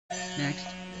Next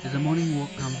is a morning walk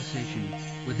conversation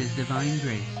with His Divine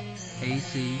Grace,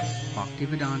 A.C.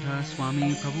 Bhaktivedanta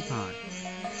Swami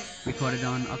Prabhupada, recorded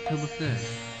on October 3rd,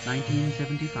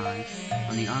 1975,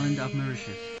 on the island of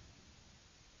Mauritius.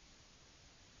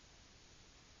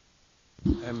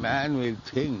 A man will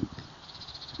think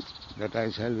that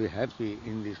I shall be happy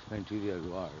in this material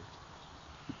world.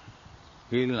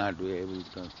 He will not be able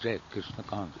to take Krishna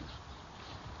consciousness.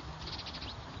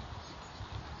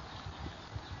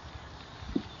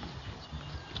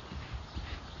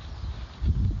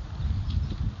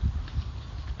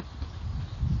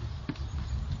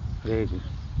 Hare Krishna.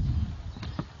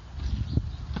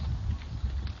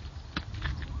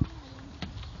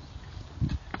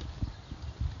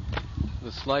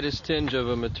 The slightest tinge of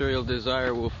a material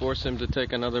desire will force him to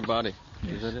take another body.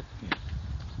 Yes. Isn't it? Yes.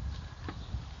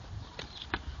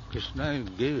 Krishna is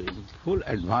giving full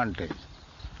advantage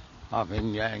of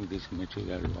enjoying this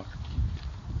material world.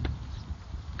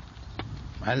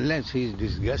 Unless he is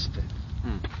disgusted,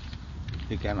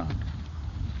 he cannot.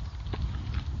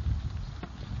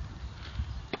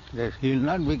 That he will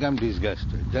not become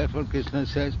disgusted. Therefore Krishna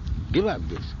says, give up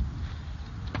this.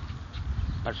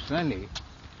 Personally,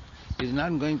 he is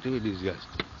not going to be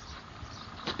disgusted.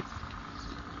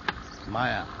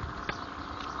 Maya.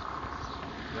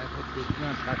 Therefore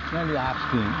Krishna personally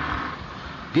asked him,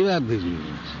 give up these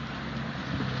visions.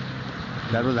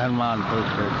 Sarvadharma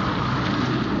Antarasthaya.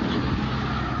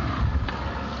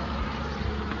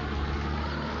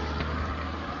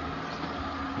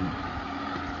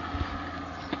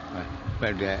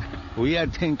 But we are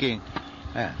thinking,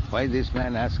 why this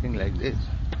man asking like this?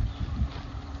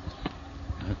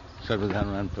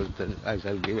 Sarvadharma Antarasthaya, I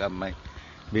shall give up my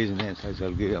business, I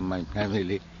shall give up my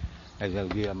family, I shall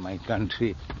give up my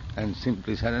country, and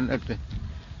simply surrender to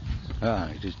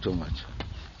it is too much.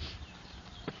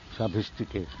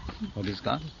 Sophisticated. What is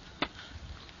called?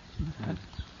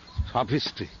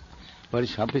 Sophistry. What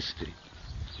is sophistry?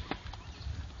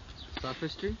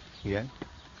 Sophistry? Yeah.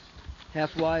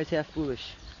 Half wise, half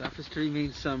foolish. Sophistry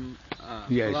means some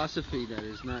Yes. philosophy that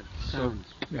is not sound,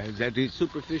 Yeah, that is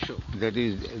superficial. That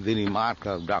is the remark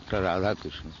of Dr.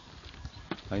 Radhakrishna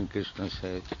when Krishna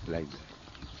says like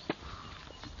that.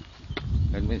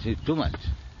 That means it's too much.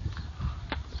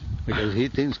 Because he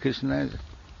thinks Krishna is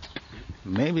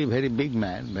maybe very big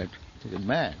man, but he's a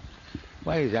man.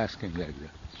 Why is he asking like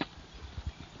that?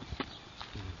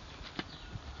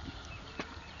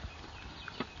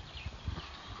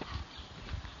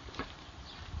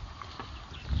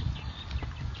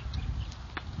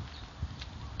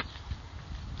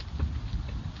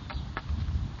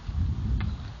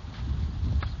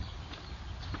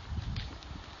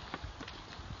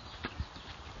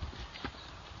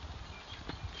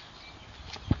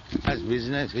 His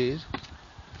business is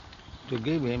to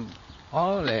give him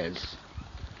all his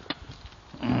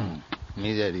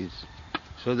miseries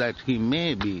so that he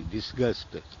may be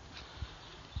disgusted.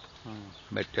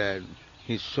 But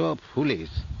he's so foolish,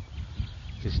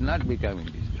 he's not becoming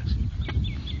disgusted.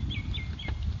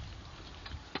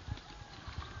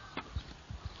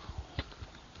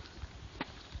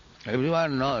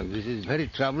 Everyone knows this is very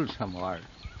troublesome world,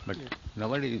 but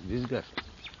nobody is disgusted.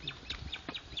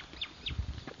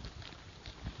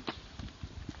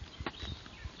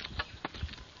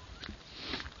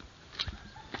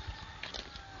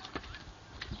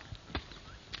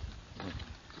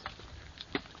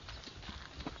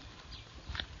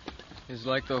 He's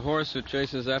like the horse who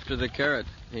chases after the carrot.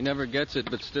 He never gets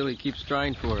it, but still he keeps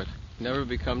trying for it. He never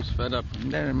becomes fed up.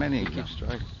 There are many He keeps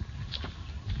trying.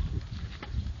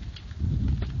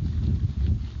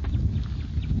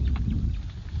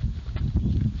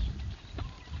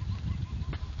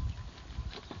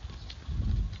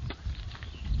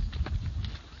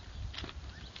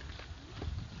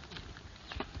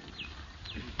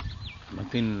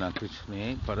 Matinna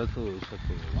Krishne Parato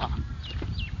Sateva.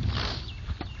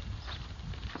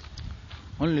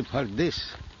 Only for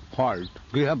this fault,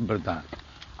 Grihabrata,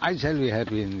 I shall be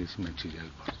happy in this material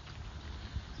world.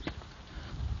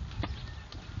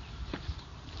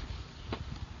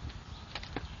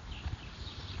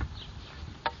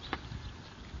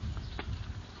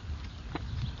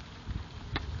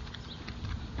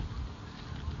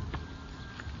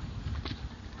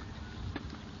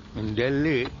 In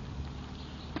Delhi,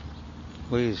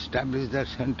 we established that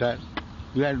center.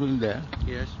 You are doing there,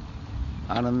 Yes.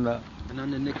 Ananda.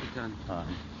 Ananda Nikitan.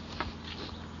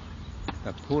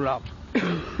 Full of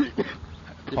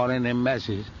foreign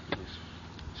embassies.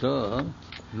 So,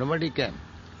 nobody came.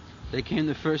 They came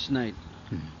the first night.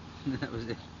 That was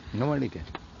it. Nobody came.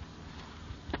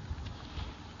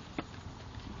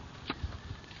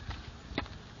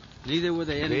 Neither were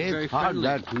they any They very thought friendly.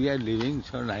 that we are living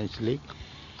so nicely,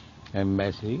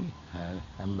 embassy,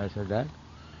 ambassador,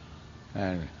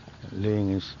 and living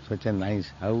in such a nice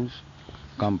house,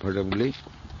 comfortably.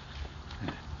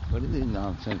 What is this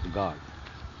nonsense, God?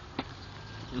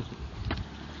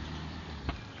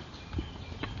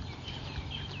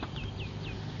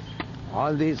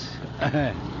 All these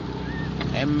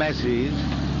embassies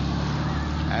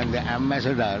and the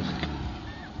ambassadors,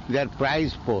 they are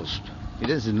prize post. It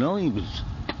is no use.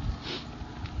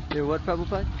 You're what,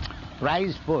 Prabhupada?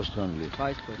 Prize post only.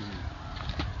 Vice President.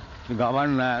 The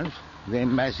governors, the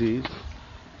embassies,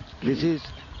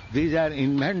 these are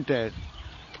invented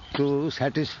to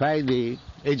satisfy the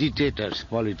agitators,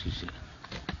 politicians.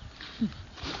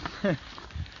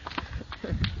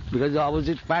 Because the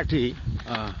opposite party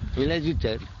will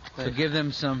agitate. So give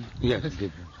them some Yes,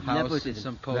 give them. house, Nepotism.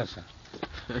 some post.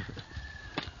 That's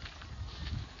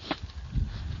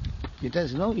It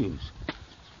has no use.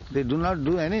 They do not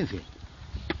do anything.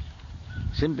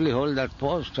 Simply hold that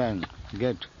post and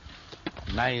get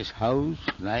nice house,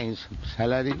 nice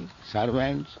salary,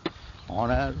 servants,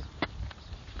 honor,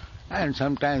 and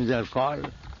sometimes they are called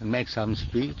and make some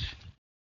speech.